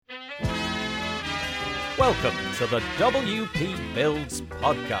Welcome to the WP Builds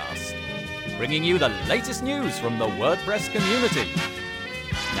podcast, bringing you the latest news from the WordPress community.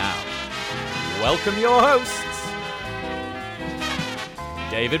 Now, welcome your hosts,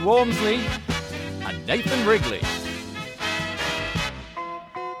 David Wormsley and Nathan Wrigley.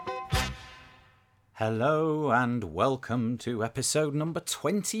 Hello and welcome to episode number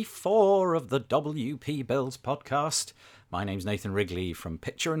 24 of the WP Builds podcast. My name's Nathan Wrigley from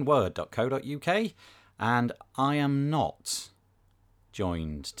pictureandword.co.uk, and I am not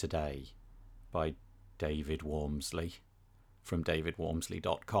joined today by David Wormsley from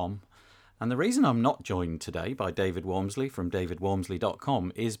davidwormsley.com. And the reason I'm not joined today by David Wormsley from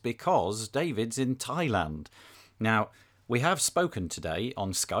davidwormsley.com is because David's in Thailand. Now, we have spoken today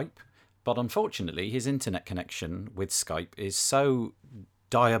on Skype, but unfortunately his internet connection with Skype is so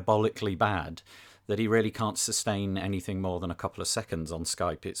diabolically bad that he really can't sustain anything more than a couple of seconds on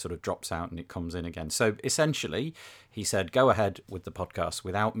Skype. It sort of drops out and it comes in again. So essentially, he said, go ahead with the podcast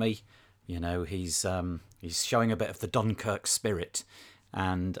without me. You know, he's showing a bit of the Dunkirk spirit,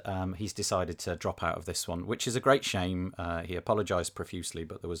 and he's decided to drop out of this one, which is a great shame. He apologised profusely,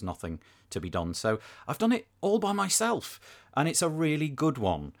 but there was nothing to be done. So I've done it all by myself, and it's a really good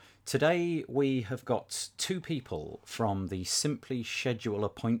one. Today we have got two people from the Simply Schedule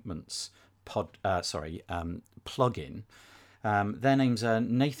Appointments plugin. Their names are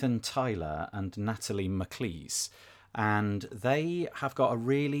Nathan Tyler and Natalie MacLees, and they have got a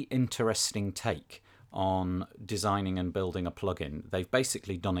really interesting take on designing and building a plugin. They've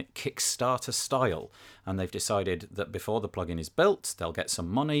basically done it Kickstarter style, and they've decided that before the plugin is built, they'll get some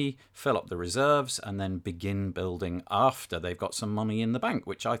money, fill up the reserves, and then begin building after they've got some money in the bank,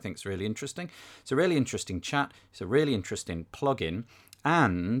 which I think is really interesting. It's a really interesting chat. It's a really interesting plugin.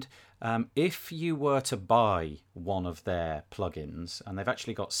 And if you were to buy one of their plugins, and they've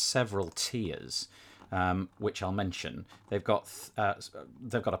actually got several tiers, which I'll mention. They've got a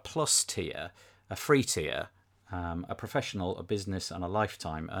plus tier, a free tier, a professional, a business, and a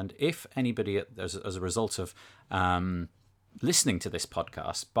lifetime. And if anybody, as a result of listening to this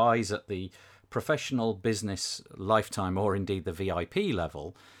podcast, buys at the professional, business, lifetime, or indeed the VIP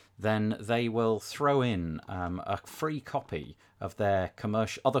level, then they will throw in a free copy of their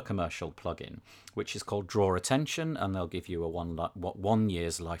other commercial plugin, which is called Draw Attention, and they'll give you a 1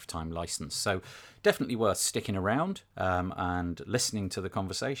 year's lifetime license. So definitely worth sticking around and listening to the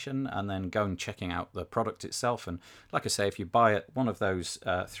conversation, and then go and checking out the product itself. And like I say, if you buy it, one of those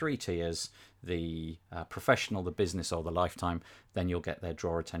three tiers, the professional, the business, or the lifetime, then you'll get their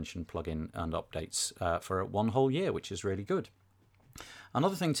Draw Attention plugin and updates for 1 whole year, which is really good.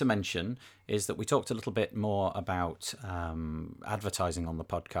 Another thing to mention is that we talked a little bit more about advertising on the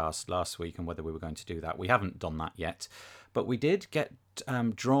podcast last week and whether we were going to do that. We haven't done that yet, but we did get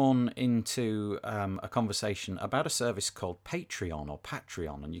drawn into a conversation about a service called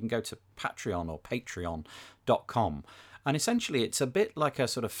Patreon, and you can go to Patreon or patreon.com. And essentially it's a bit like a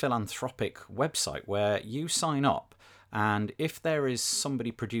sort of philanthropic website where you sign up, and if there is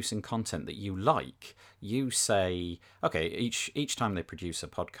somebody producing content that you like, you say, okay, each time they produce a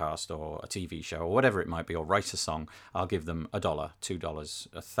podcast or a TV show or whatever it might be, or write a song, I'll give them $1, $2,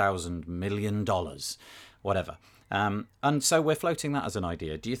 $1,000 million, whatever. And so we're floating that as an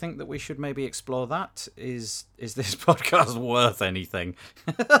idea. Do you think that we should maybe explore that? Is this podcast worth anything?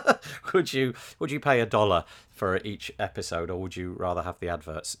 Would you pay $1 for each episode, or would you rather have the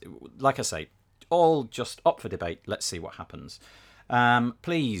adverts? Like I say, all just up for debate. Let's see what happens.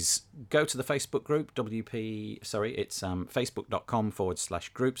 Please go to the Facebook group, it's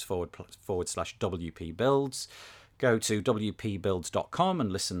facebook.com/groups/WP Builds. Go to wpbuilds.com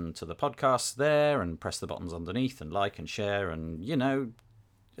and listen to the podcast there, and press the buttons underneath and like and share and,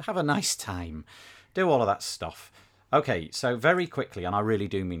 have a nice time. Do all of that stuff. Okay, so very quickly, and I really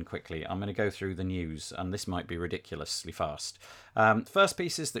do mean quickly, I'm going to go through the news, and this might be ridiculously fast. First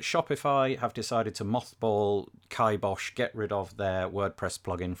piece is that Shopify have decided to mothball, kibosh, get rid of their WordPress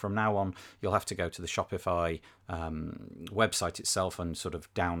plugin. From now on, you'll have to go to the Shopify website itself and sort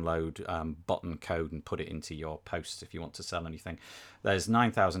of download button code and put it into your posts if you want to sell anything. There's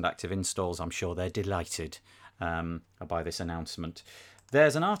 9,000 active installs. I'm sure they're delighted by this announcement.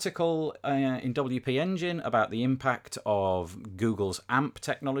 There's an article in WP Engine about the impact of Google's AMP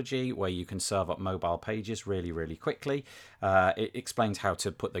technology, where you can serve up mobile pages really, really quickly. It explains how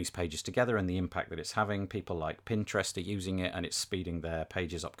to put these pages together and the impact that it's having. People like Pinterest are using it, and it's speeding their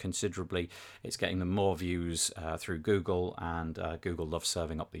pages up considerably. It's getting them more views through Google, and Google loves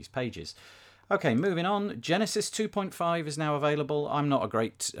serving up these pages. Okay, moving on. Genesis 2.5 is now available. I'm not a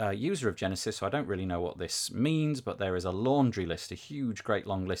great user of Genesis, so I don't really know what this means, but there is a laundry list, a huge, great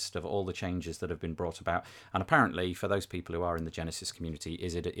long list of all the changes that have been brought about. And apparently, for those people who are in the Genesis community,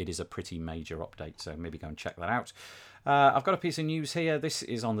 it is a pretty major update, so maybe go and check that out. I've got a piece of news here. This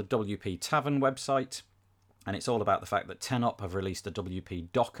is on the WP Tavern website. And it's all about the fact that 10up have released a WP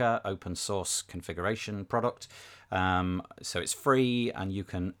Docker open source configuration product. So it's free, and you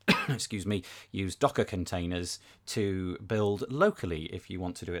can, excuse me, use Docker containers to build locally if you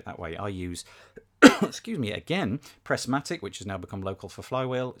want to do it that way. I use, excuse me, again, Pressmatic, which has now become local for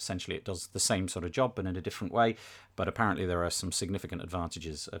Flywheel. Essentially, it does the same sort of job, but in a different way. But apparently, there are some significant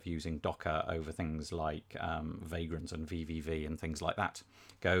advantages of using Docker over things like Vagrant and VVV and things like that.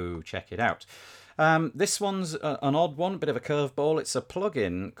 Go check it out. This one's an odd one, a bit of a curveball. It's a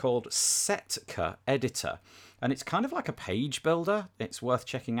plugin called Setka Editor, and it's kind of like a page builder. It's worth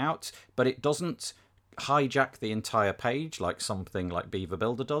checking out, but it doesn't hijack the entire page like something like Beaver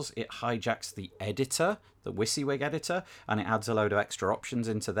Builder does. It hijacks the editor, the WYSIWYG editor, and it adds a load of extra options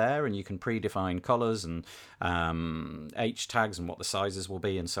into there, and you can predefine colors and H tags and what the sizes will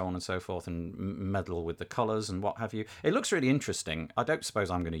be and so on and so forth, and meddle with the colors and what have you. It looks really interesting. I don't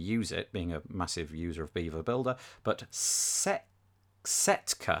suppose I'm going to use it, being a massive user of Beaver Builder, but Setka,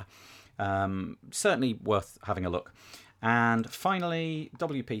 certainly worth having a look. And finally,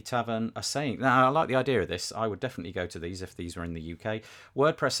 WP Tavern are saying, now I like the idea of this. I would definitely go to these if these were in the UK.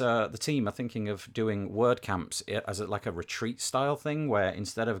 WordPress, the team are thinking of doing WordCamps as like a retreat style thing, where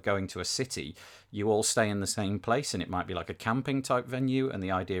instead of going to a city, you all stay in the same place, and it might be like a camping type venue. And the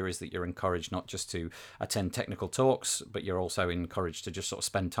idea is that you're encouraged not just to attend technical talks, but you're also encouraged to just sort of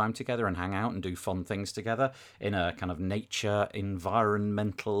spend time together and hang out and do fun things together in a kind of nature,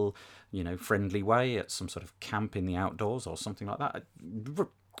 environmental, friendly way at some sort of camp in the outdoors or something like that.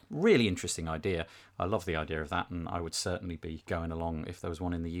 Really interesting idea. I love the idea of that, and I would certainly be going along if there was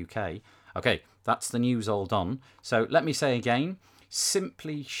one in the UK. Okay, that's the news all done. So let me say again,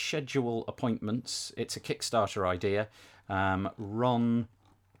 simply schedule appointments. It's a Kickstarter idea, run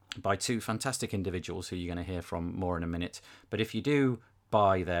by two fantastic individuals who you're going to hear from more in a minute. But if you do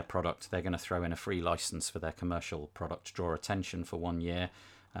buy their product, they're going to throw in a free license for their commercial product, Draw Attention, for 1 year.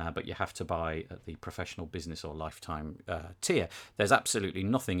 But you have to buy at the professional, business or lifetime tier. There's absolutely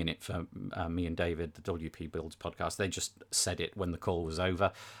nothing in it for me and David, the WP Builds podcast. They just said it when the call was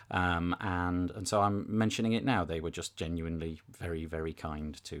over. And so I'm mentioning it now. They were just genuinely very, very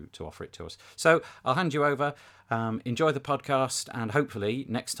kind to offer it to us. So I'll hand you over. Enjoy the podcast. And hopefully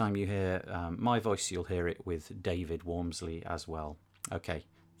next time you hear my voice, you'll hear it with David Wormsley as well. Okay.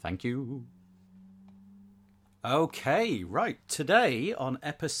 Thank you. Okay, right. Today on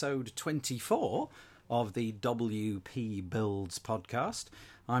episode 24 of the WP Builds podcast,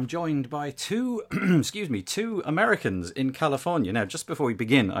 I'm joined by two Americans in California. Now, just before we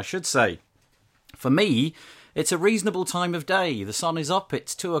begin, I should say, for me, it's a reasonable time of day. The sun is up,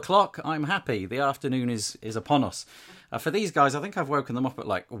 it's 2:00, I'm happy. The afternoon is upon us. For these guys, I think I've woken them up at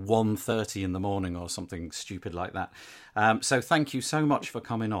like 1:30 in the morning or something stupid like that. So thank you so much for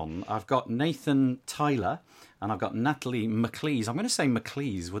coming on. I've got Nathan Tyler and I've got Natalie MacLees. I'm going to say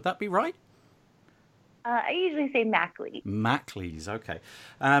MacLees. Would that be right? I usually say MacLees. MacLees, okay.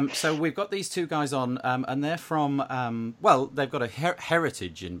 So we've got these two guys on, and they're from, they've got a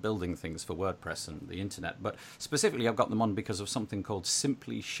heritage in building things for WordPress and the internet, but specifically I've got them on because of something called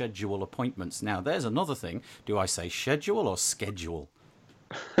Simply Schedule Appointments. Now, there's another thing. Do I say schedule or schedule?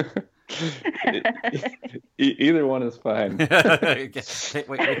 Either one is fine. David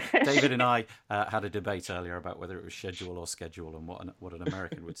and I had a debate earlier about whether it was schedule or schedule and what an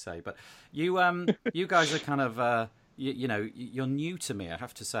American would say. But you guys are kind of you're new to me, I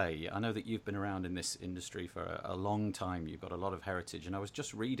have to say. I know that you've been around in this industry for a long time. You've got a lot of heritage, and I was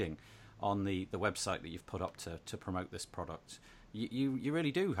just reading on the website that you've put up to promote this product. You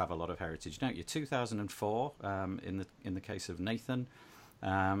really do have a lot of heritage, don't you? 2004 in the case of Nathan.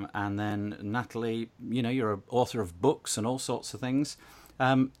 And then Natalie, you're an author of books and all sorts of things.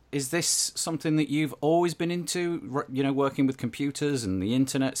 Is this something that you've always been into, working with computers and the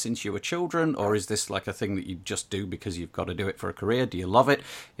internet since you were children? Or is this like a thing that you just do because you've got to do it for a career? Do you love it?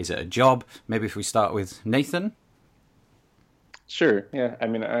 Is it a job? Maybe if we start with Nathan? Sure. Yeah. I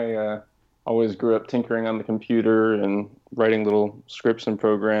mean, I always grew up tinkering on the computer and writing little scripts and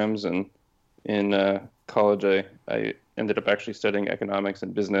programs. And in college, I ended up actually studying economics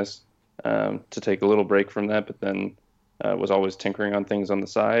and business to take a little break from that, but then was always tinkering on things on the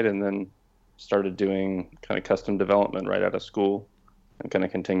side, and then started doing kind of custom development right out of school and kind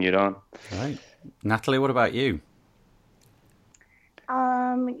of continued on. Right. Natalie, what about you?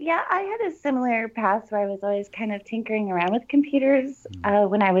 Yeah, I had a similar past where I was always kind of tinkering around with computers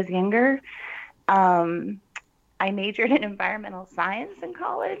when I was younger. Um, I majored in environmental science in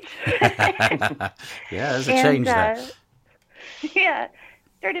college. Yeah, there's a And change there. yeah,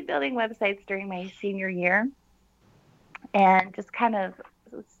 started building websites during my senior year and just kind of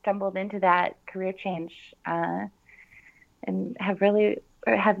stumbled into that career change and have been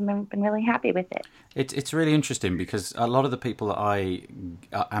really happy with it. It's really interesting because a lot of the people that I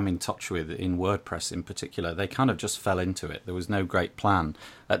am in touch with in WordPress in particular, they kind of just fell into it. There was no great plan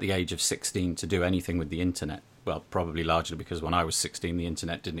at the age of 16 to do anything with the internet. Well, probably largely because when I was 16, the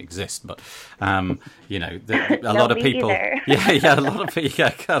internet didn't exist. But a No, lot of me people, either. yeah, a lot of people.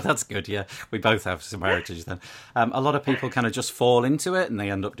 Yeah, God, that's good. Yeah, we both have some heritage then. A lot of people kind of just fall into it and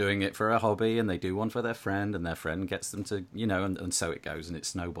they end up doing it for a hobby, and they do one for their friend, and their friend gets them to, and so it goes and it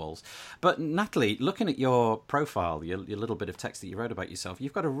snowballs. But Natalie, looking at your profile, your little bit of text that you wrote about yourself,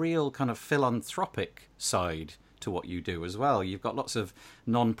 you've got a real kind of philanthropic side to what you do as well. You've got lots of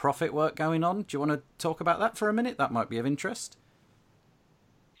non-profit work going on. Do you want to talk about that for a minute? That might be of interest.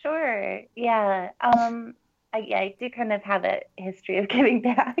 Sure. Yeah. I do kind of have a history of giving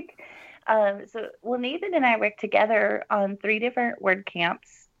back. Well, Nathan and I worked together on three different word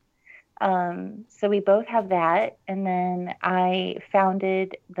camps. So we both have that. And then I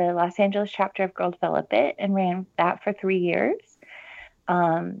founded the Los Angeles chapter of Girl Develop It and ran that for 3 years.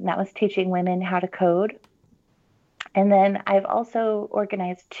 That was teaching women how to code. And then I've also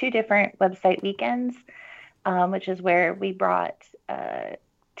organized two different website weekends, which is where we brought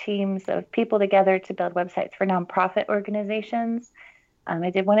teams of people together to build websites for nonprofit organizations.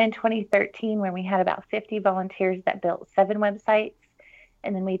 I did one in 2013 where we had about 50 volunteers that built 7 websites.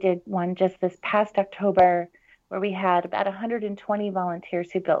 And then we did one just this past October where we had about 120 volunteers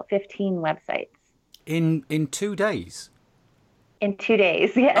who built 15 websites. In 2 days? In 2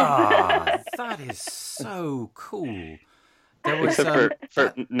 days, yes. Ah, that is so cool. There was Except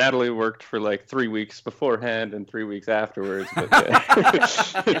for Natalie worked for like 3 weeks beforehand and 3 weeks afterwards. But yeah.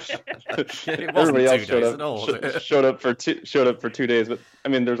 it wasn't Everybody else 2 days at all. showed up for 2 days. But I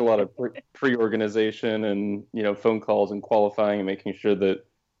mean, there's a lot of pre-organization and phone calls and qualifying and making sure that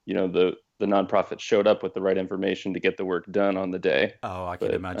the nonprofit showed up with the right information to get the work done on the day. Oh, I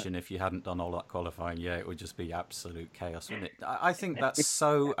can imagine if you hadn't done all that qualifying, yeah, it would just be absolute chaos, wouldn't it? I think that's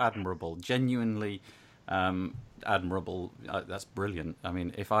so admirable, genuinely admirable. That's brilliant. I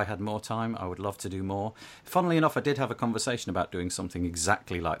mean, if I had more time, I would love to do more. Funnily enough, I did have a conversation about doing something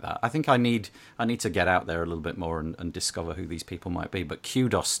exactly like that. I think I need to get out there a little bit more and discover who these people might be. But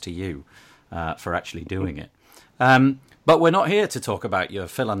kudos to you for actually doing it. But we're not here to talk about your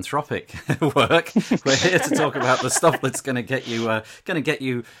philanthropic work. We're here to talk about the stuff that's going to get you,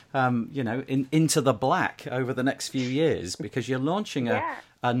 into the black over the next few years, because you're launching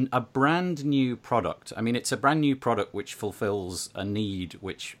a brand new product. I mean, it's a brand new product which fulfills a need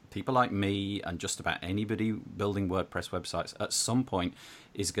which people like me and just about anybody building WordPress websites at some point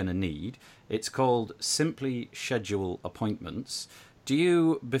is going to need. It's called Simply Schedule Appointments. Do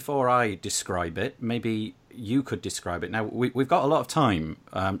you, before I describe it, maybe you could describe it? Now, we've got a lot of time,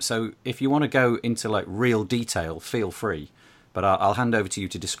 so if you want to go into like real detail, feel free. But I'll hand over to you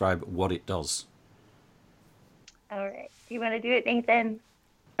to describe what it does. All right. Do you want to do it, Nathan?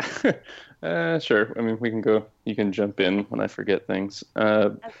 Sure. I mean, we can go. You can jump in when I forget things.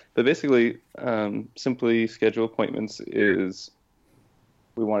 But basically, Simply Schedule Appointments is,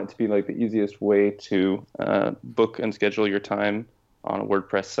 we want it to be like the easiest way to book and schedule your time on a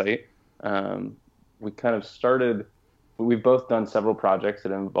WordPress site. We kind of started, we've both done several projects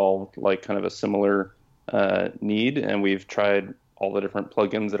that involved like kind of a similar need, and we've tried all the different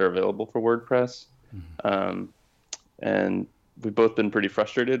plugins that are available for WordPress. And we've both been pretty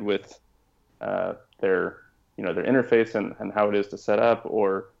frustrated with their interface and how it is to set up,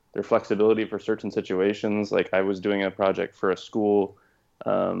 or their flexibility for certain situations. Like I was doing a project for a school,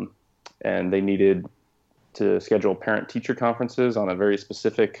 and they needed to schedule parent-teacher conferences on a very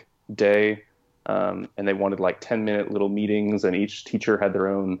specific day, and they wanted like 10-minute little meetings, and each teacher had their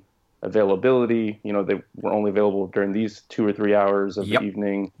own availability. They were only available during these 2 or 3 hours of the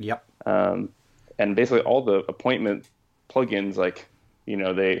evening. And basically all the appointment plugins, like,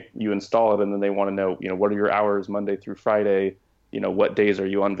 you install it and then they want to know, what are your hours Monday through Friday? What days are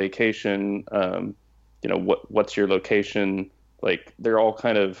you on vacation? What's your location? Like, they're all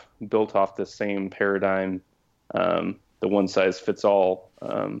kind of built off the same paradigm, the one size fits all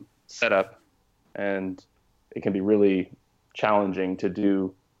setup. And it can be really challenging to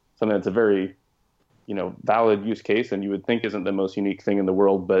do something that's a very, valid use case and you would think isn't the most unique thing in the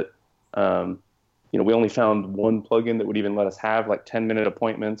world, but we only found one plugin that would even let us have like 10-minute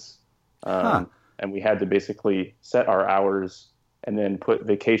appointments. Huh. And we had to basically set our hours and then put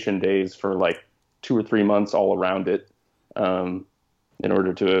vacation days for like 2 or 3 months all around it, in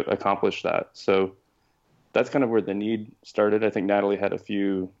order to accomplish that. So that's kind of where the need started. I think Natalie had a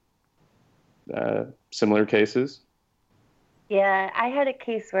few similar cases. Yeah, I had a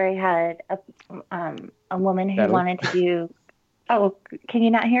case where I had a woman who Natalie? wanted to do. Oh, can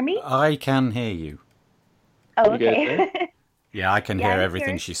you not hear me? I can hear you. Oh, You get it there? okay. Yeah, I can Yeah, hear I'm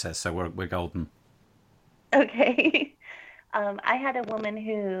everything here. she says, so we're golden. Okay. I had a woman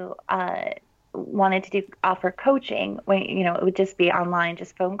who wanted to offer coaching when, it would just be online,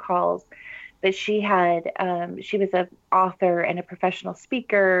 just phone calls. But she was an author and a professional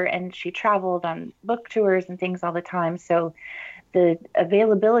speaker, and she traveled on book tours and things all the time. So the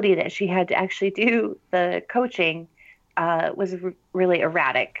availability that she had to actually do the coaching was a really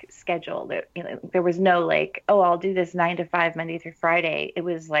erratic schedule. There was no like, oh, I'll do this 9 to 5 Monday through Friday. It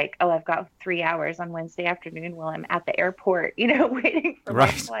was like, oh, I've got 3 hours on Wednesday afternoon while I'm at the airport, waiting for my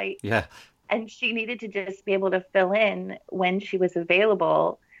Right. flight. Yeah. And she needed to just be able to fill in when she was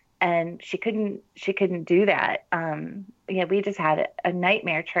available, and she couldn't do that. Yeah, we just had a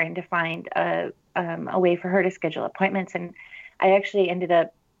nightmare trying to find a way for her to schedule appointments, and I actually ended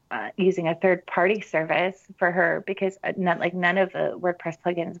up using a third party service for her because none of the WordPress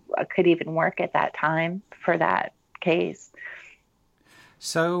plugins could even work at that time for that case.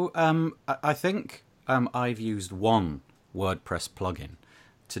 So I think I've used one WordPress plugin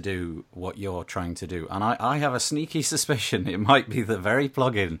to do what you're trying to do, and I have a sneaky suspicion it might be the very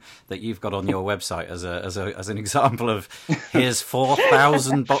plugin that you've got on your website as an example of here's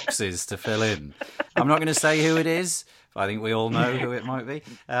 4,000 boxes to fill in. I'm not going to say who it is. I think we all know who it might be.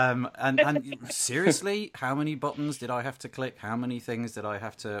 And seriously, how many buttons did I have to click? How many things did I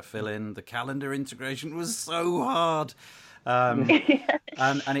have to fill in? The calendar integration was so hard. And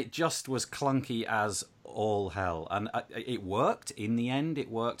it just was clunky as all hell. And it worked. In the end, it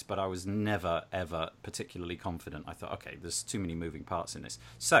worked, but I was never, ever particularly confident. I thought, okay, there's too many moving parts in this.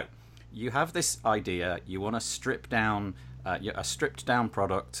 So you have this idea. You want to strip down a stripped down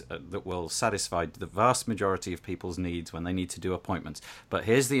product that will satisfy the vast majority of people's needs when they need to do appointments. But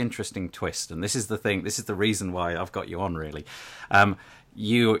here's the interesting twist, and this is the thing, this is the reason why I've got you on, really.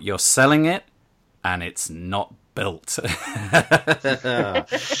 You're selling it, and it's not built,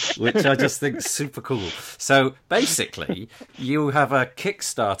 which I just think is super cool. So basically, you have a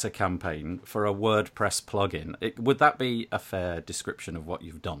Kickstarter campaign for a WordPress plugin. Would that be a fair description of what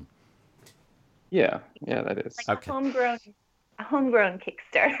you've done? Yeah, that is. Like Okay. a homegrown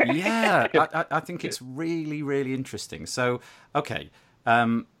Kickstarter. Yeah, I think it's really, really interesting. So, okay.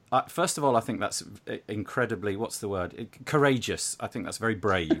 First of all, I think that's incredibly, what's the word? Courageous. I think that's very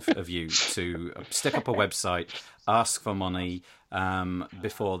brave of you to stick up a website, ask for money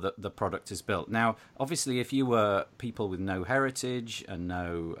before the product is built. Now, obviously, if you were people with no heritage and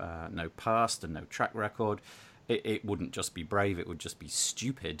no past and no track record, it wouldn't just be brave, it would just be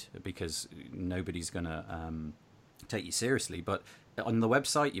stupid because nobody's going to take you seriously. But on the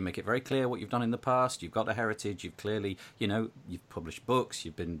website, you make it very clear what you've done in the past. You've got a heritage. You've clearly, you've published books.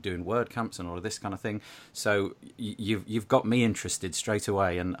 You've been doing WordCamps and all of this kind of thing. So you've got me interested straight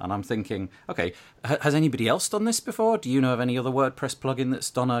away. And I'm thinking, okay, has anybody else done this before? Do you know of any other WordPress plugin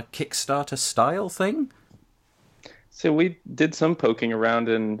that's done a Kickstarter style thing? So we did some poking around,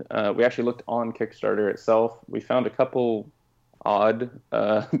 and we actually looked on Kickstarter itself. We found a couple odd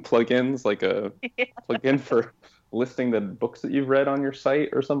plugins, like a plugin for listing the books that you've read on your site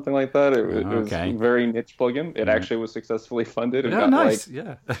or something like that. It was a very niche plugin. It actually was successfully funded. And nice.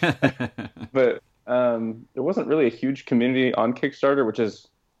 But there wasn't really a huge community on Kickstarter, which is,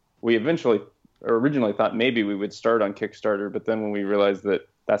 we originally thought maybe we would start on Kickstarter, but then when we realized that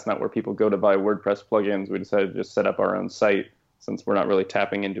that's not where people go to buy WordPress plugins, we decided to just set up our own site since we're not really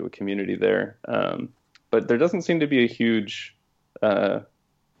tapping into a community there. But there doesn't seem to be a huge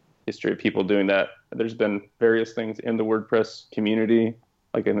history of people doing that. There's been various things in the WordPress community.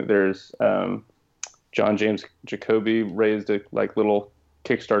 Like there's John James Jacoby raised a little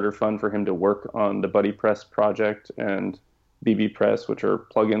Kickstarter fund for him to work on the BuddyPress project, and BBPress, which are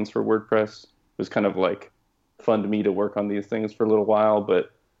plugins for WordPress. It was kind of like fund me to work on these things for a little while,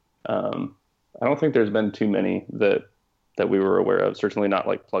 but I don't think there's been too many that we were aware of. Certainly not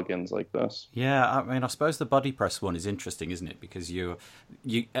like plugins like this. Yeah, I mean, I suppose the BuddyPress one is interesting, isn't it? Because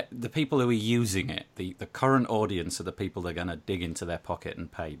the people who are using it, the current audience are the people that are going to dig into their pocket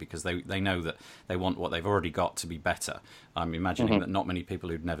and pay because they know that they want what they've already got to be better. I'm imagining that not many people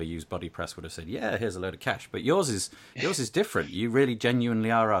who'd never used BuddyPress would have said, yeah, here's a load of cash. But yours is different. You really genuinely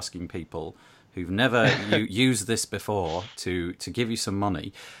are asking people who've never used this before to give you some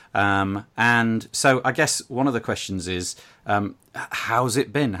money. And so I guess one of the questions is, how's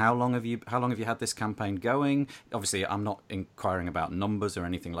it been? How long have you had this campaign going? Obviously, I'm not inquiring about numbers or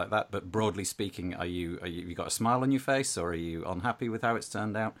anything like that, but broadly speaking, you got a smile on your face, or are you unhappy with how it's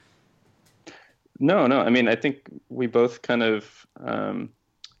turned out? No. I mean, I think we both kind of.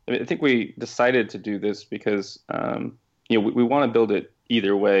 I think we decided to do this because we want to build it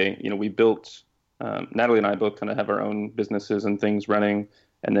either way. We built Natalie and I both kind of have our own businesses and things running,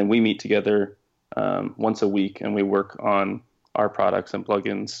 and then we meet together once a week and we work on our products and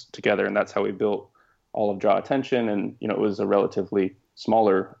plugins together, and that's how we built all of Draw Attention. And it was a relatively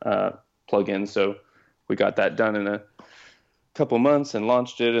smaller plugin, so we got that done in a couple months and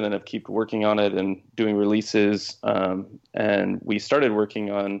launched it, and then have kept working on it and doing releases. And we started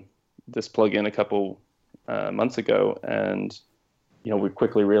working on this plugin a couple months ago, and we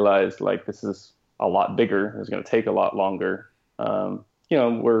quickly realized this is a lot bigger. It's going to take a lot longer.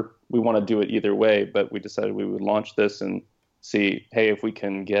 We want to do it either way, but we decided we would launch this and see, hey, if we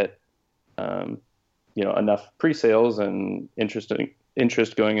can get enough pre-sales and interest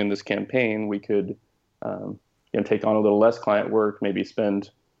going in this campaign, we could take on a little less client work, maybe spend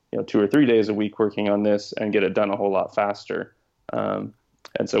 2 or 3 days a week working on this and get it done a whole lot faster. And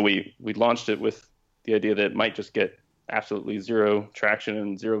so we launched it with the idea that it might just get absolutely zero traction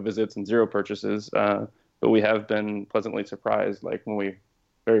and zero visits and zero purchases. But we have been pleasantly surprised. Like when we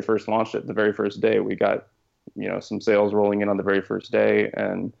very first launched it, the very first day, we got some sales rolling in on the very first day,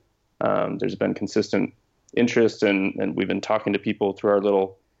 and there's been consistent interest, and we've been talking to people through our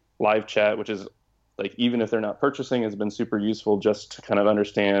little live chat, which is even if they're not purchasing, has been super useful just to kind of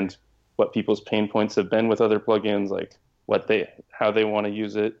understand what people's pain points have been with other plugins, how they want to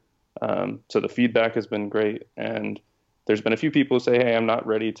use it. So the feedback has been great, and there's been a few people who say, "Hey, I'm not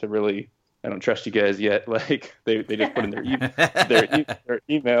ready to really. I don't trust you guys yet." They just put in their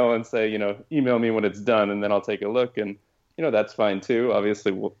email and say, email me when it's done, and then I'll take a look. And that's fine too.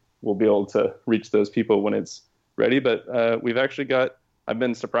 Obviously, we'll be able to reach those people when it's ready. But we've actually got. I've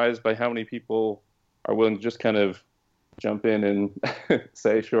been surprised by how many people are willing to just kind of jump in and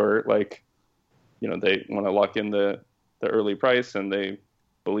say, sure, they want to lock in the early price, and they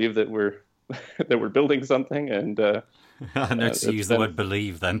believe that we're building something. And I noticed you use the word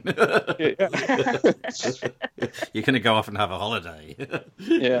believe then. You're going to go off and have a holiday.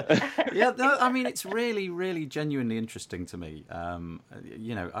 Yeah. No, I mean, it's really, really genuinely interesting to me. I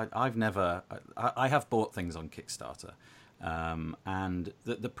have bought things on Kickstarter. And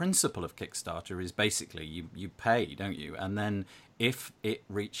the principle of Kickstarter is basically you pay, don't you? And then if it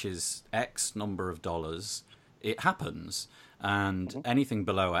reaches X number of dollars, it happens. And anything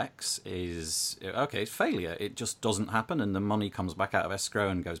below X is, okay, it's failure. It just doesn't happen, and the money comes back out of escrow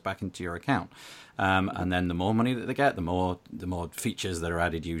and goes back into your account. And then the more money that they get, the more features that are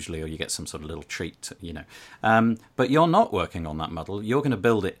added usually, or you get some sort of little treat, But you're not working on that model. You're going to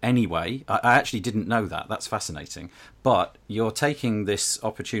build it anyway. I actually didn't know that. That's fascinating. But you're taking this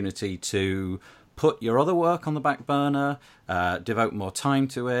opportunity to put your other work on the back burner, devote more time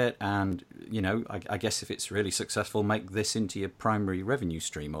to it, and I guess if it's really successful, make this into your primary revenue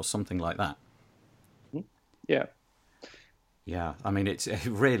stream or something like that. Yeah, I mean, it's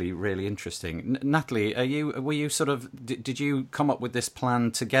really, really interesting. Natalie, were you sort of, did you come up with this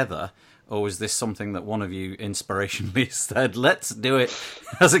plan together, or was this something that one of you inspirationally said, let's do it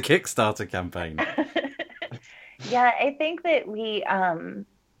as a Kickstarter campaign? Yeah, I think that we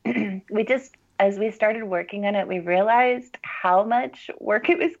just, as we started working on it, we realized how much work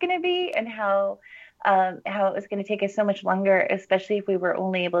it was going to be, and how it was going to take us so much longer, especially if we were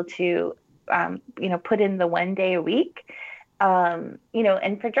only able to, put in the 1 day a week. And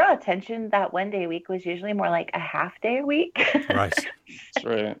for Draw Attention, that 1 day a week was usually more like a half day a week. Right. That's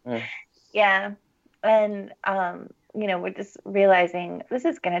right. Yeah. And, we're just realizing this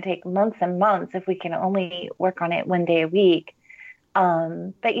is going to take months and months if we can only work on it 1 day a week.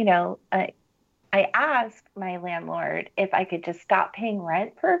 But, I asked my landlord if I could just stop paying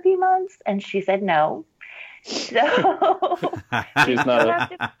rent for a few months, and she said no. So she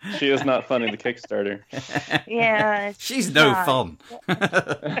is not funding the Kickstarter. Yeah, she's no fun.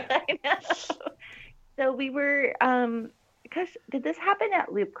 I know. So we were, gosh, did this happen at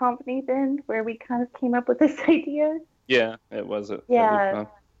LoopConf, Nathan, where we kind of came up with this idea? Yeah, it was. At LoopConf.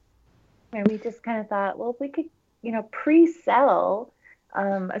 And we just kind of thought, well, if we could, pre-sell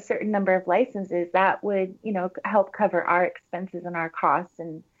a certain number of licenses, that would, help cover our expenses and our costs,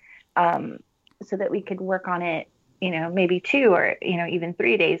 and so that we could work on it, maybe 2 or, even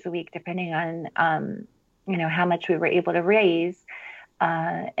 3 days a week, depending on, how much we were able to raise.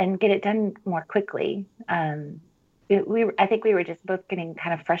 and get it done more quickly. I think we were just both getting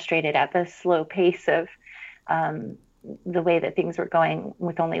kind of frustrated at the slow pace of um, the way that things were going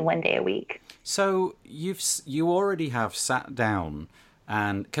with only 1 day a week. So you already have sat down,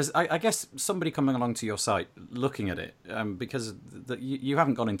 and because I guess somebody coming along to your site looking at it, because you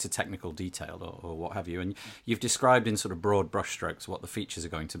haven't gone into technical detail or what have you, and you've described in sort of broad brushstrokes what the features are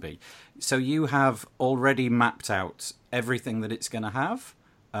going to be. So you have already mapped out everything that it's going to have,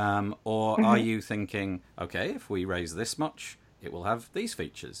 or are you thinking, okay, if we raise this much, it will have these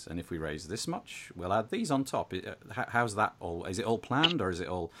features, and if we raise this much, we'll add these on top? How's that all? Is it all planned, or is it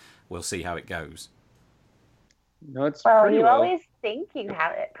all, we'll see how it goes? No, it's Well, pretty you well. always think you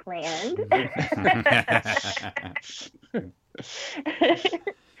have it planned.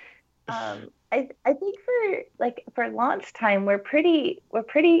 I think for launch time, we're pretty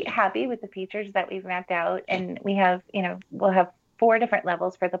happy with the features that we've mapped out, and we have, we'll have 4 different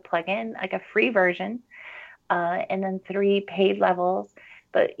levels for the plugin, like a free version, and then 3 paid levels.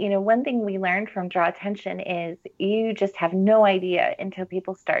 But one thing we learned from Draw Attention is you just have no idea until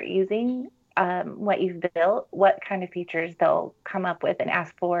people start using what you've built, what kind of features they'll come up with and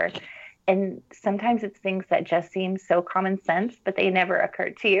ask for. And sometimes it's things that just seem so common sense, but they never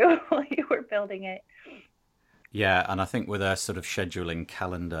occurred to you while you were building it. Yeah, and I think with a sort of scheduling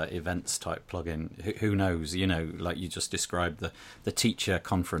calendar events type plugin, who knows, like you just described the teacher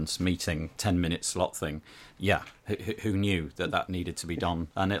conference meeting 10-minute slot thing. Yeah, who knew that needed to be done?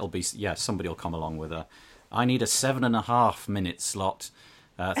 And it'll be, somebody will come along with I need a 7.5-minute slot,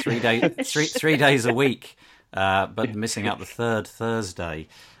 3 three days a week, but missing out the third Thursday.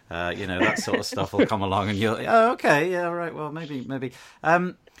 That sort of stuff will come along, and you'll, oh, okay, yeah, right, well, maybe.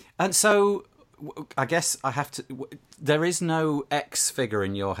 And so I guess I have to. There is no X figure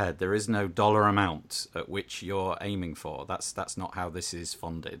in your head. There is no dollar amount at which you're aiming for. That's not how this is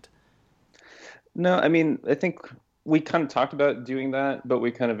funded. No, I mean, I think we kind of talked about doing that, but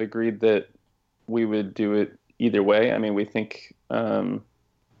we kind of agreed that we would do it either way. I mean, we think, I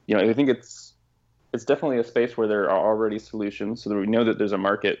think it's definitely a space where there are already solutions, so that we know that there's a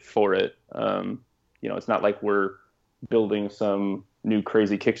market for it. It's not like we're building some new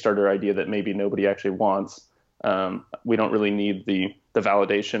crazy Kickstarter idea that maybe nobody actually wants. We don't really need the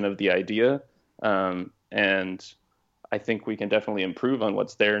validation of the idea, and I think we can definitely improve on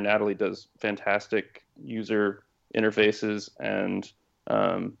what's there. Natalie does fantastic user interfaces, and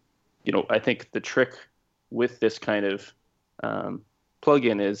I think the trick with this kind of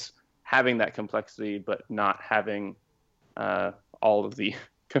plugin is having that complexity, but not having all of the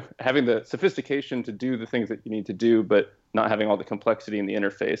having the sophistication to do the things that you need to do, but not having all the complexity in the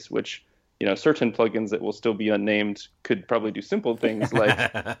interface, which, certain plugins that will still be unnamed could probably do simple things like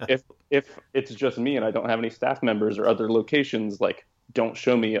if it's just me and I don't have any staff members or other locations, like don't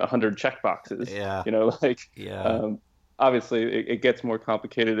show me 100 checkboxes. Yeah. Obviously it gets more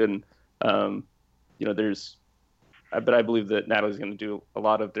complicated, and but I believe that Natalie's going to do a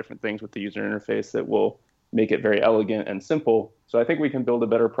lot of different things with the user interface that will make it very elegant and simple. So I think we can build a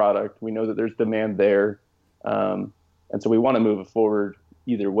better product. We know that there's demand there. And so we want to move it forward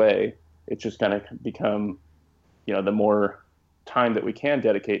either way. It's just going to become, the more time that we can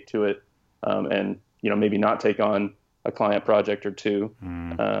dedicate to it, and, maybe not take on a client project or two.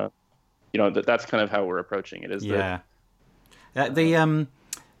 That's kind of how we're approaching it.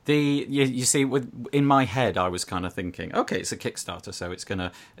 You see, in my head, I was kind of thinking, okay, it's a Kickstarter, so it's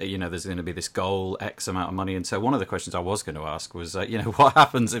gonna, there's going to be this goal, X amount of money, and so one of the questions I was going to ask was, what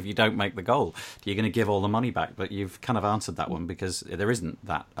happens if you don't make the goal? Are you going to give all the money back? But you've kind of answered that one, because there isn't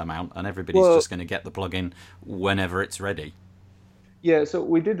that amount, and everybody's just going to get the plugin whenever it's ready. Yeah, so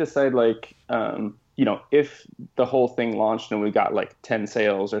we did decide, if the whole thing launched and we got 10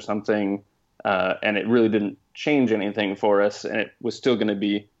 sales or something, and it really didn't change anything for us, and it was still going to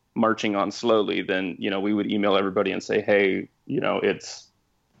be marching on slowly, then we would email everybody and say, hey, it's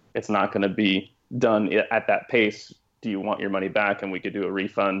not going to be done at that pace. Do you want your money back? And we could do a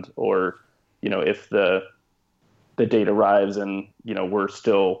refund. Or if the date arrives and we're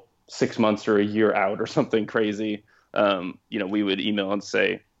still 6 months or a year out or something crazy, we would email and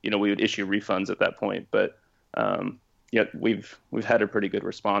say, we would issue refunds at that point. But we've had a pretty good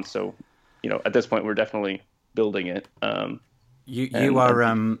response. So at this point we're definitely building it. You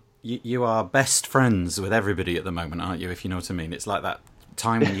are best friends with everybody at the moment, aren't you? If you know what I mean. It's like that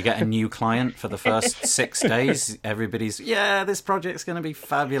time when you get a new client for the first 6 days. Everybody's, this project's going to be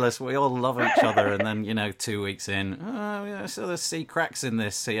fabulous. We all love each other. And then, 2 weeks in, I sort of see cracks in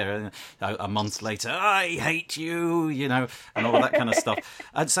this here. A month later, I hate you, and all of that kind of stuff.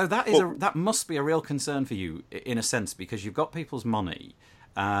 And so that must be a real concern for you, in a sense, because you've got people's money.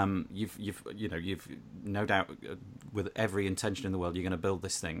 You've no doubt, with every intention in the world, you're going to build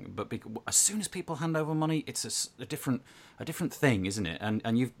this thing. But as soon as people hand over money, it's a different thing, isn't it?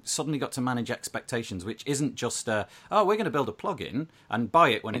 And you've suddenly got to manage expectations, which isn't just we're going to build a plugin and buy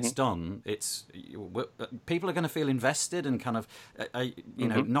it when it's done. It's people are going to feel invested and kind of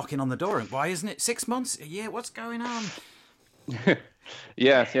knocking on the door. And why isn't it 6 months, a year? What's going on?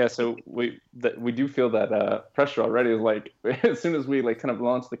 Yeah. So we do feel that pressure already. Is like, as soon as we kind of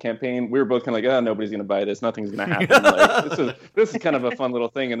launched the campaign, we were both kind of like, nobody's going to buy this, nothing's going to happen. This is kind of a fun little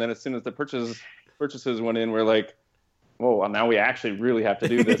thing. And then as soon as the purchases went in, we're like, whoa, well, now we actually really have to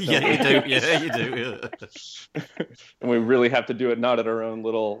do this. You do. Yeah. And we really have to do it not at our own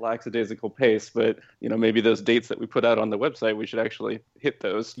little lackadaisical pace, but maybe those dates that we put out on the website, we should actually hit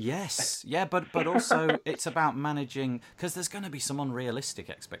those. Yes, yeah, but also it's about managing, because there's going to be some unrealistic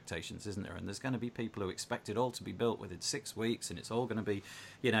expectations, isn't there? And there's going to be people who expect it all to be built within 6 weeks, and it's all going to be,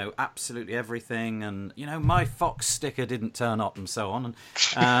 absolutely everything, and my Fox sticker didn't turn up, and so on,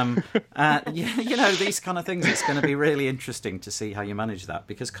 and these kind of things. It's going to be really interesting to see how you manage that,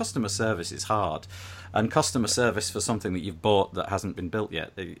 because customer service is hard, and customer service for something that you've bought that hasn't been built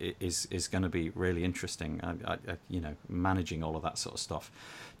yet is going to be really interesting. Managing all of that sort of stuff.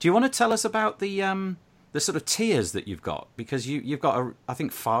 Do you want to tell us about the sort of tiers that you've got? Because you've got I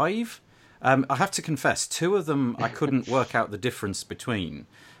think 5. I have to confess, 2 of them I couldn't work out the difference between.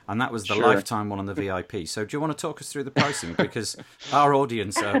 And that was the lifetime one and the VIP. So do you want to talk us through the pricing? Because our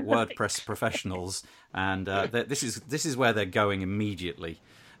audience are WordPress professionals, and this is where they're going immediately.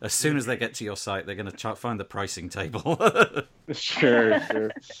 As soon as they get to your site, they're going to find the pricing table. Sure.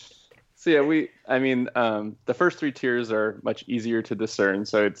 So the first 3 tiers are much easier to discern.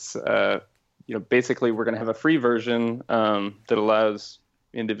 So it's basically we're going to have a free version that allows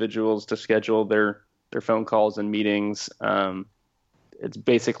individuals to schedule their phone calls and meetings. It's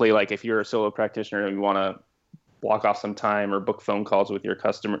basically like if you're a solo practitioner and you want to block off some time or book phone calls with your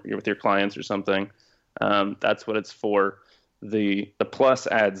clients or something, that's what it's for. The Plus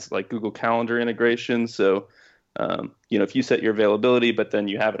adds like Google Calendar integration. So, if you set your availability, but then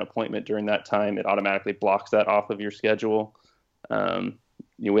you have an appointment during that time, it automatically blocks that off of your schedule.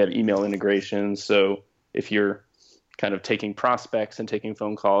 We have email integration. So if you're kind of taking prospects and taking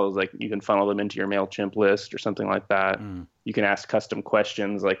phone calls, like you can funnel them into your MailChimp list or something like that. You can ask custom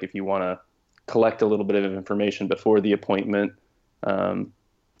questions, like if you want to collect a little bit of information before the appointment,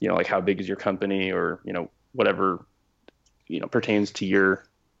 like how big is your company, or whatever pertains to your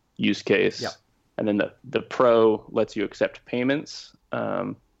use case. Yep. And then the Pro lets you accept payments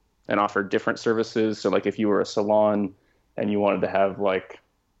and offer different services. So like if you were a salon and you wanted to have like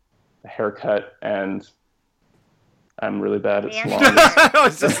a haircut, and I'm really bad at salons. I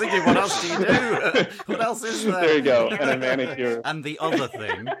was just thinking, what else do you do? What else is there? There you go. And a manicure. And the other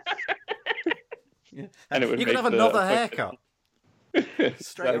thing. Yeah. And you can have another haircut.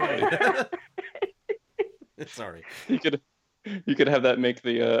 Straight away. Sorry. You could have that make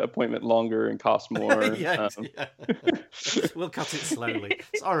the appointment longer and cost more. Yeah. We'll cut it slowly.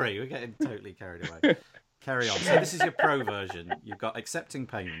 Sorry, we're getting totally carried away. Carry on. So this is your Pro version. You've got accepting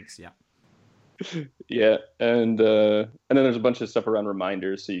payments. Yeah. Yeah, and then there's a bunch of stuff around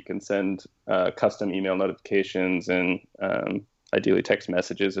reminders, so you can send custom email notifications and ideally text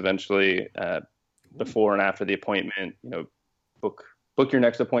messages eventually before and after the appointment. Book your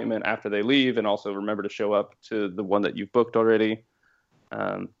next appointment after they leave, and also remember to show up to the one that you've booked already.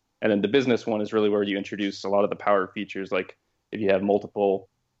 And then the business one is really where you introduce a lot of the power features, like if you have multiple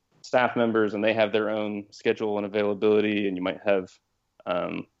staff members and they have their own schedule and availability, and you might have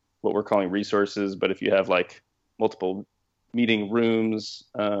what we're calling resources, but if you have like multiple meeting rooms,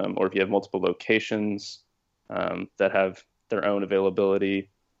 or if you have multiple locations that have their own availability,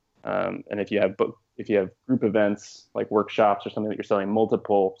 and if you have group events like workshops or something that you're selling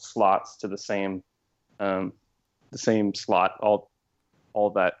multiple slots to the same slot, all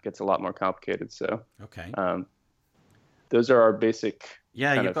that gets a lot more complicated. So okay, those are our basic.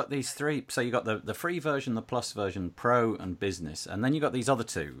 Yeah, you've got these 3. So you've got the free version, the Plus version, Pro, and Business. And then you've got these other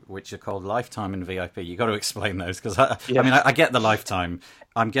 2, which are called Lifetime and VIP. You've got to explain those, because I get the Lifetime.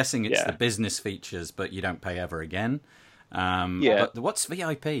 I'm guessing it's the business features, but you don't pay ever again. But what's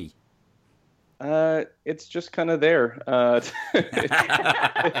VIP? It's just kind of there. That's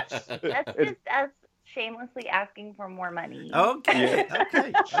just us shamelessly asking for more money. Okay,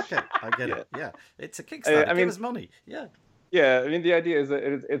 okay, I get it. Yeah, it's a Kickstarter. I mean, give us money. Yeah. Yeah, I mean, the idea is that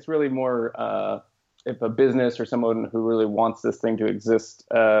it's really more if a business or someone who really wants this thing to exist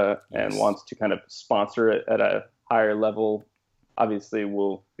and wants to kind of sponsor it at a higher level, obviously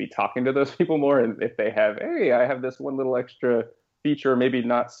we'll be talking to those people more. And if they have, hey, I have this one little extra feature, maybe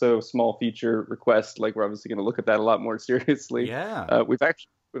not so small feature request, like we're obviously going to look at that a lot more seriously. Yeah.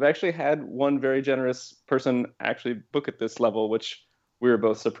 We've actually had one very generous person actually book at this level, which we were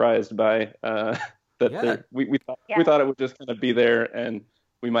both surprised by. We thought it would just kind of be there, and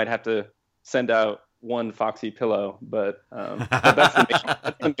we might have to send out one Foxy pillow, but that's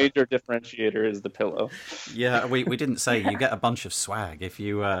the major differentiator is the pillow. Yeah, we didn't say you get a bunch of swag if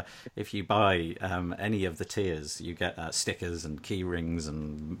you buy any of the tiers. You get stickers and key rings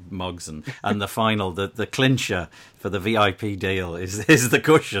and mugs and the final the clincher for the VIP deal is the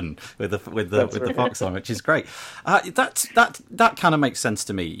cushion with the fox on, which is great. That kind of makes sense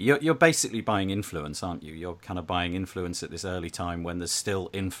to me. You're basically buying influence, aren't you? You're kind of buying influence at this early time when there's still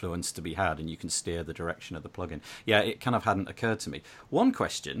influence to be had, and you can steer the direction of the plugin. Yeah, it kind of hadn't occurred to me. One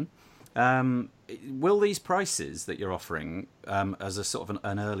question. Will these prices that you're offering as a sort of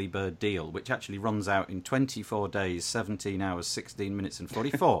an early bird deal, which actually runs out in 24 days, 17 hours, 16 minutes and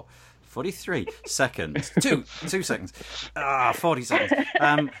 43 seconds, two seconds, 40 seconds.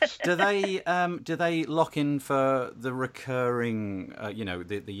 Do they lock in for the recurring,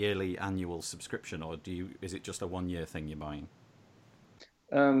 the yearly annual subscription, or is it just a 1 year thing you're buying?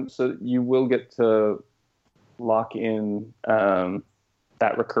 So you will get to lock in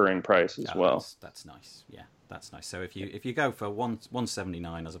that recurring price as well. That's nice. Yeah, that's nice. So if you go for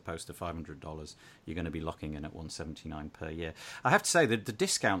 $179 as opposed to $500, you're going to be locking in at $179 per year. I have to say that the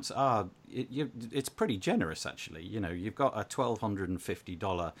discounts it's pretty generous actually. You've got a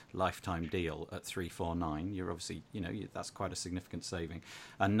 $1,250 lifetime deal at $349. You're obviously that's quite a significant saving,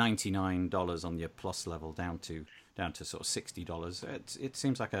 and $99 on your plus level down to sort of $60. It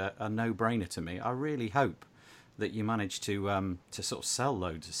seems like a no-brainer to me. I really hope that you managed to sort of sell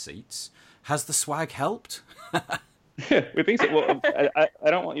loads of seats. Has the swag helped? We think so. Well, I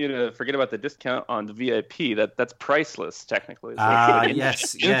don't want you to forget about the discount on the VIP. That's priceless, technically.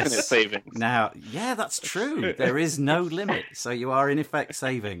 Yes. Infinite savings. Now, yeah, that's true. There is no limit. So you are, in effect,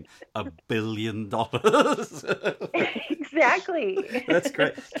 saving $1 billion. Exactly. That's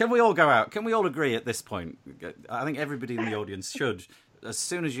great. Can we all go out? Can we all agree at this point? I think everybody in the audience should. As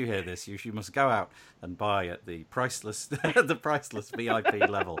soon as you hear this, you must go out and buy at the priceless VIP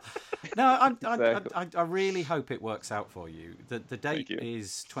level. No, I really hope it works out for you. The date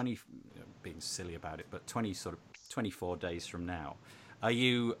is 20. Being silly about it, but 24 days from now. Are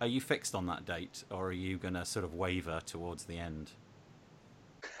you fixed on that date, or are you going to sort of waver towards the end?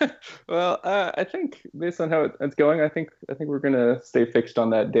 Well, I think based on how it's going, I think we're going to stay fixed on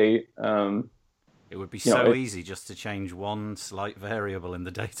that date. It would be so easy just to change one slight variable in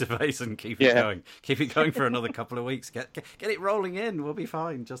the database and keep it going. Keep it going for another couple of weeks. Get it rolling in. We'll be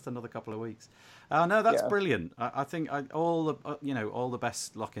fine. Just another couple of weeks. No, that's brilliant. I think all the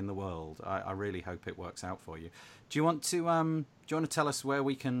best luck in the world. I really hope it works out for you. Do you want to tell us where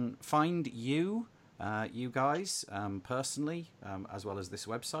we can find you guys personally, as well as this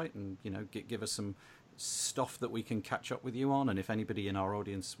website, and give us some stuff that we can catch up with you on, and if anybody in our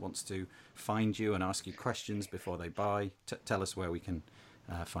audience wants to find you and ask you questions before they buy, tell us where we can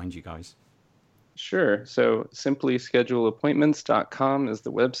find you guys. Sure. So simplyscheduleappointments.com is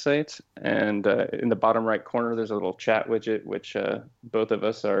the website, and in the bottom right corner there's a little chat widget which both of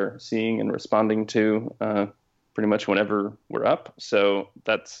us are seeing and responding to pretty much whenever we're up. So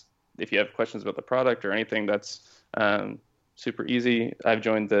that's, if you have questions about the product or anything, that's super easy. I've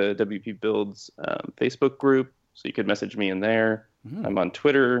joined the WP Builds Facebook group, so you could message me in there. Mm-hmm. I'm on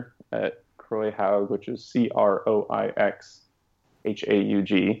Twitter at Croixhaug, which is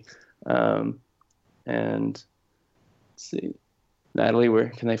CROIXHAUG. And let's see, Natalie, where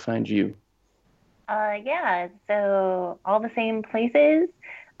can they find you? So all the same places,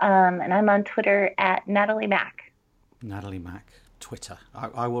 and I'm on Twitter at Natalie Mac. Natalie Mac. Twitter.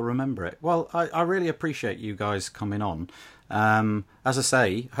 I will remember it. Well, I really appreciate you guys coming on. As I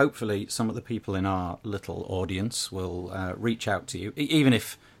say, hopefully some of the people in our little audience will reach out to you, even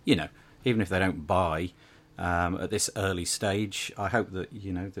if they don't buy at this early stage. I hope that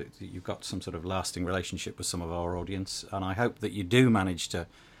that you've got some sort of lasting relationship with some of our audience, and I hope that you do manage to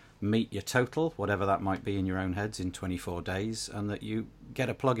meet your total, whatever that might be in your own heads, in 24 days, and that you get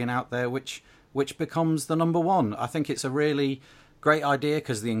a plugin out there which becomes the number one. I think it's a really great idea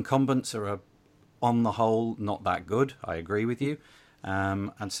because the incumbents are, on the whole, not that good. I agree with you.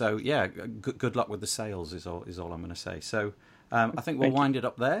 And so, yeah, good luck with the sales is all I'm going to say. So I think we'll wind it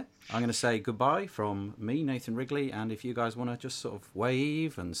up there. I'm going to say goodbye from me, Nathan Wrigley, and if you guys want to just sort of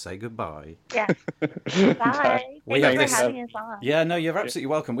wave and say goodbye. Yeah. Bye. Thanks for having us on. Yeah, no, you're absolutely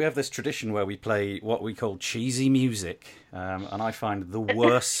welcome. We have this tradition where we play what we call cheesy music, and I find the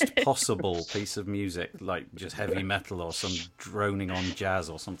worst possible piece of music, like just heavy metal or some droning on jazz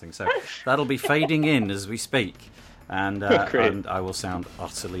or something. So that'll be fading in as we speak. And I will sound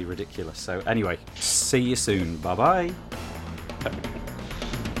utterly ridiculous. So anyway, see you soon. Bye-bye.